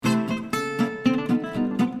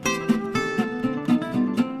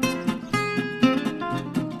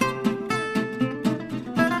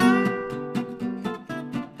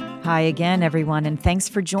Hi again, everyone, and thanks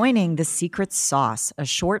for joining The Secret Sauce, a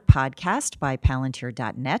short podcast by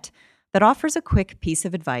Palantir.net that offers a quick piece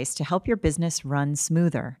of advice to help your business run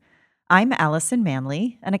smoother. I'm Allison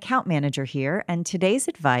Manley, an account manager here, and today's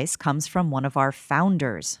advice comes from one of our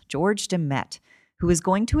founders, George Demet, who is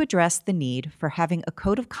going to address the need for having a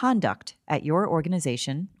code of conduct at your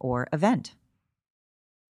organization or event.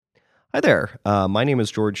 Hi there. My name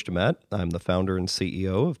is George Demet. I'm the founder and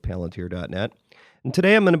CEO of Palantir.net. And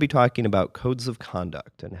today I'm going to be talking about codes of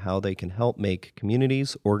conduct and how they can help make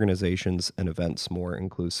communities, organizations, and events more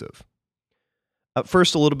inclusive.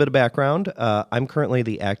 First, a little bit of background. I'm currently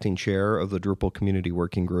the acting chair of the Drupal Community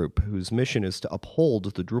Working Group, whose mission is to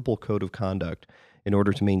uphold the Drupal Code of Conduct in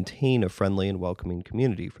order to maintain a friendly and welcoming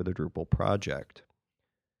community for the Drupal project.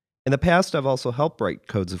 In the past, I've also helped write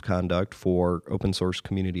codes of conduct for open source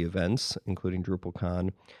community events, including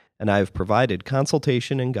DrupalCon, and I've provided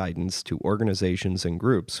consultation and guidance to organizations and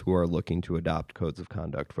groups who are looking to adopt codes of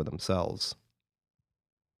conduct for themselves.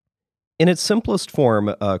 In its simplest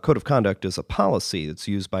form, a code of conduct is a policy that's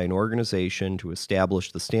used by an organization to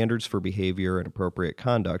establish the standards for behavior and appropriate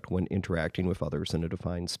conduct when interacting with others in a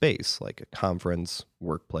defined space, like a conference,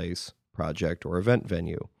 workplace, project, or event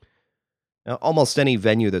venue. Now, almost any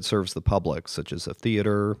venue that serves the public, such as a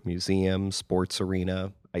theater, museum, sports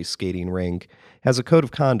arena, ice skating rink, has a code of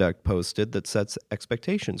conduct posted that sets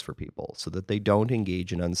expectations for people so that they don't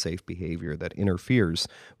engage in unsafe behavior that interferes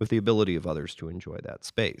with the ability of others to enjoy that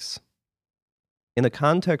space. In the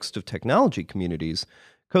context of technology communities,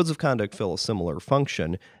 codes of conduct fill a similar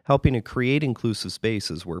function, helping to create inclusive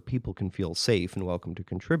spaces where people can feel safe and welcome to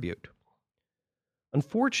contribute.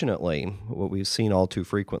 Unfortunately, what we've seen all too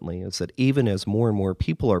frequently is that even as more and more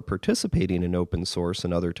people are participating in open source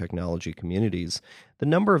and other technology communities, the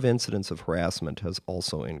number of incidents of harassment has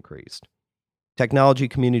also increased. Technology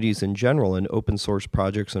communities in general, and open source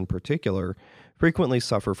projects in particular, frequently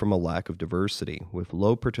suffer from a lack of diversity, with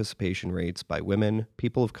low participation rates by women,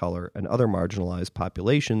 people of color, and other marginalized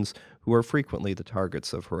populations who are frequently the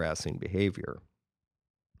targets of harassing behavior.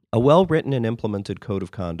 A well-written and implemented code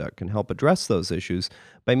of conduct can help address those issues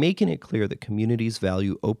by making it clear that communities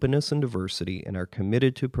value openness and diversity and are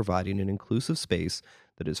committed to providing an inclusive space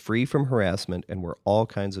that is free from harassment and where all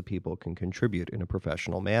kinds of people can contribute in a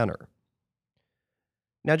professional manner.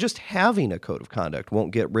 Now, just having a code of conduct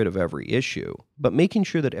won't get rid of every issue, but making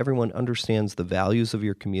sure that everyone understands the values of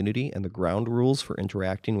your community and the ground rules for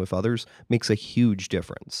interacting with others makes a huge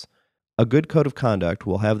difference. A good code of conduct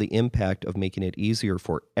will have the impact of making it easier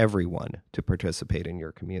for everyone to participate in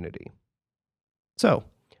your community. So,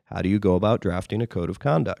 how do you go about drafting a code of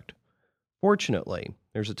conduct? Fortunately,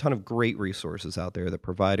 there's a ton of great resources out there that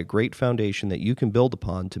provide a great foundation that you can build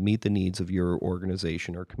upon to meet the needs of your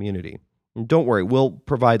organization or community. And don't worry, we'll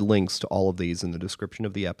provide links to all of these in the description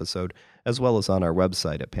of the episode, as well as on our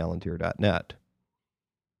website at Palantir.net.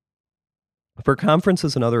 For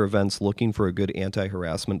conferences and other events looking for a good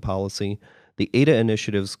anti-harassment policy, the ADA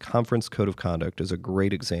Initiative's Conference Code of Conduct is a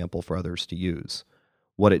great example for others to use.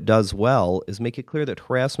 What it does well is make it clear that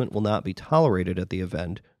harassment will not be tolerated at the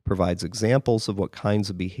event, provides examples of what kinds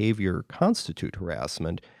of behavior constitute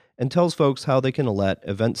harassment, and tells folks how they can let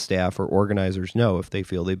event staff or organizers know if they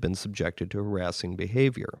feel they've been subjected to harassing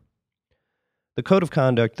behavior. The code of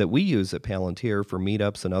conduct that we use at Palantir for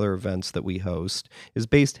meetups and other events that we host is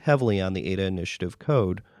based heavily on the ADA Initiative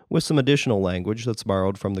code, with some additional language that's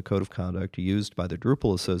borrowed from the code of conduct used by the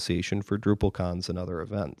Drupal Association for DrupalCons and other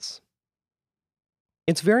events.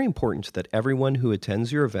 It's very important that everyone who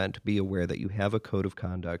attends your event be aware that you have a code of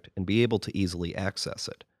conduct and be able to easily access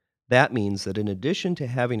it. That means that in addition to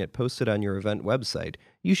having it posted on your event website,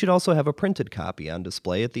 you should also have a printed copy on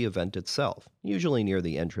display at the event itself, usually near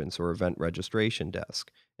the entrance or event registration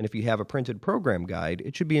desk. And if you have a printed program guide,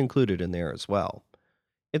 it should be included in there as well.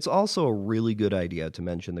 It's also a really good idea to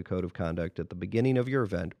mention the code of conduct at the beginning of your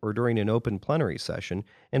event or during an open plenary session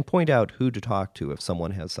and point out who to talk to if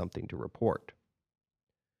someone has something to report.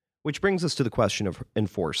 Which brings us to the question of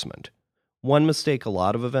enforcement. One mistake a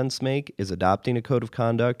lot of events make is adopting a code of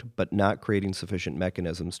conduct, but not creating sufficient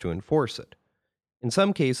mechanisms to enforce it. In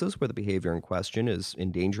some cases where the behavior in question is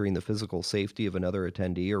endangering the physical safety of another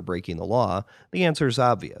attendee or breaking the law, the answer is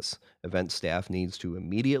obvious. Event staff needs to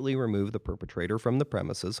immediately remove the perpetrator from the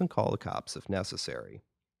premises and call the cops if necessary.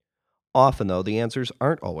 Often, though, the answers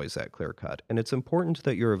aren't always that clear-cut, and it's important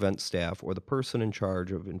that your event staff or the person in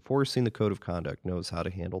charge of enforcing the code of conduct knows how to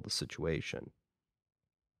handle the situation.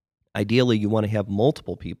 Ideally, you want to have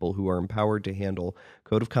multiple people who are empowered to handle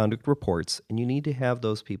code of conduct reports, and you need to have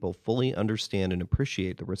those people fully understand and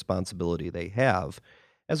appreciate the responsibility they have,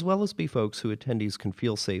 as well as be folks who attendees can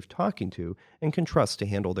feel safe talking to and can trust to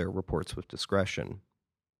handle their reports with discretion.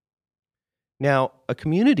 Now, a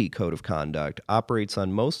community code of conduct operates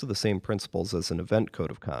on most of the same principles as an event code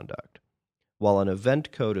of conduct. While an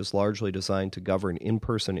event code is largely designed to govern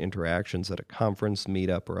in-person interactions at a conference,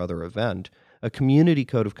 meetup, or other event, a community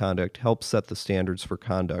code of conduct helps set the standards for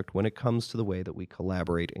conduct when it comes to the way that we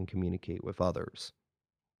collaborate and communicate with others.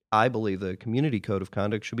 I believe the community code of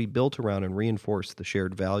conduct should be built around and reinforce the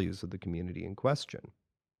shared values of the community in question.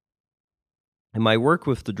 In my work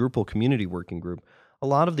with the Drupal Community Working Group, a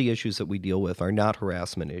lot of the issues that we deal with are not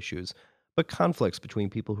harassment issues, but conflicts between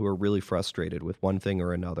people who are really frustrated with one thing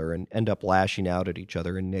or another and end up lashing out at each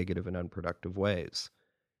other in negative and unproductive ways.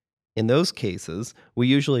 In those cases, we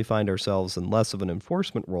usually find ourselves in less of an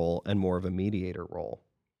enforcement role and more of a mediator role.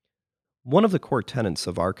 One of the core tenets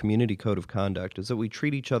of our community code of conduct is that we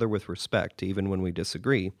treat each other with respect even when we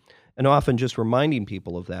disagree, and often just reminding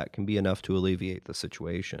people of that can be enough to alleviate the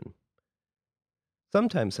situation.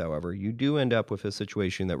 Sometimes, however, you do end up with a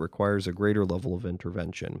situation that requires a greater level of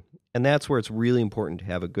intervention, and that's where it's really important to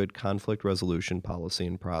have a good conflict resolution policy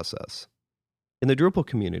and process. In the Drupal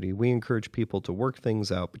community, we encourage people to work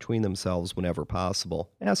things out between themselves whenever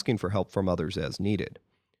possible, asking for help from others as needed.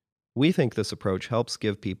 We think this approach helps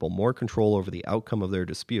give people more control over the outcome of their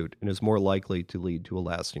dispute and is more likely to lead to a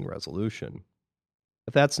lasting resolution.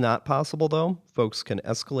 If that's not possible, though, folks can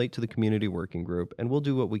escalate to the community working group and we'll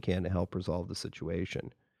do what we can to help resolve the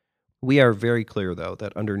situation. We are very clear, though,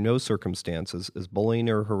 that under no circumstances is bullying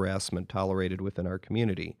or harassment tolerated within our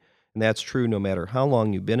community, and that's true no matter how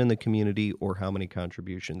long you've been in the community or how many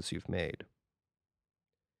contributions you've made.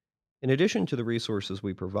 In addition to the resources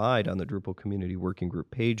we provide on the Drupal Community Working Group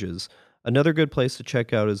pages, another good place to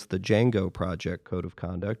check out is the Django Project Code of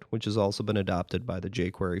Conduct, which has also been adopted by the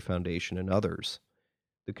jQuery Foundation and others.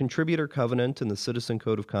 The Contributor Covenant and the Citizen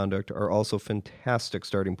Code of Conduct are also fantastic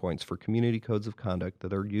starting points for community codes of conduct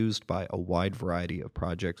that are used by a wide variety of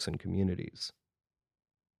projects and communities.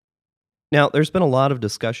 Now, there's been a lot of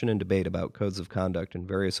discussion and debate about codes of conduct in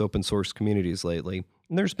various open source communities lately,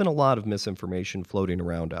 and there's been a lot of misinformation floating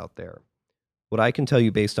around out there. What I can tell you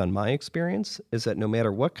based on my experience is that no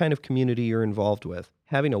matter what kind of community you're involved with,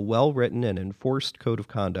 having a well-written and enforced code of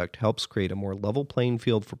conduct helps create a more level playing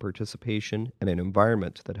field for participation and an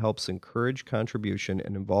environment that helps encourage contribution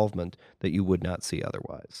and involvement that you would not see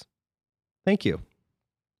otherwise. Thank you.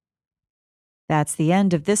 That's the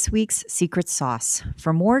end of this week's Secret Sauce.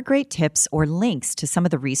 For more great tips or links to some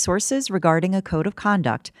of the resources regarding a code of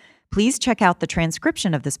conduct, please check out the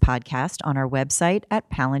transcription of this podcast on our website at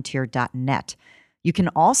palantir.net. You can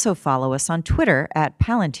also follow us on Twitter at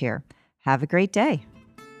Palantir. Have a great day.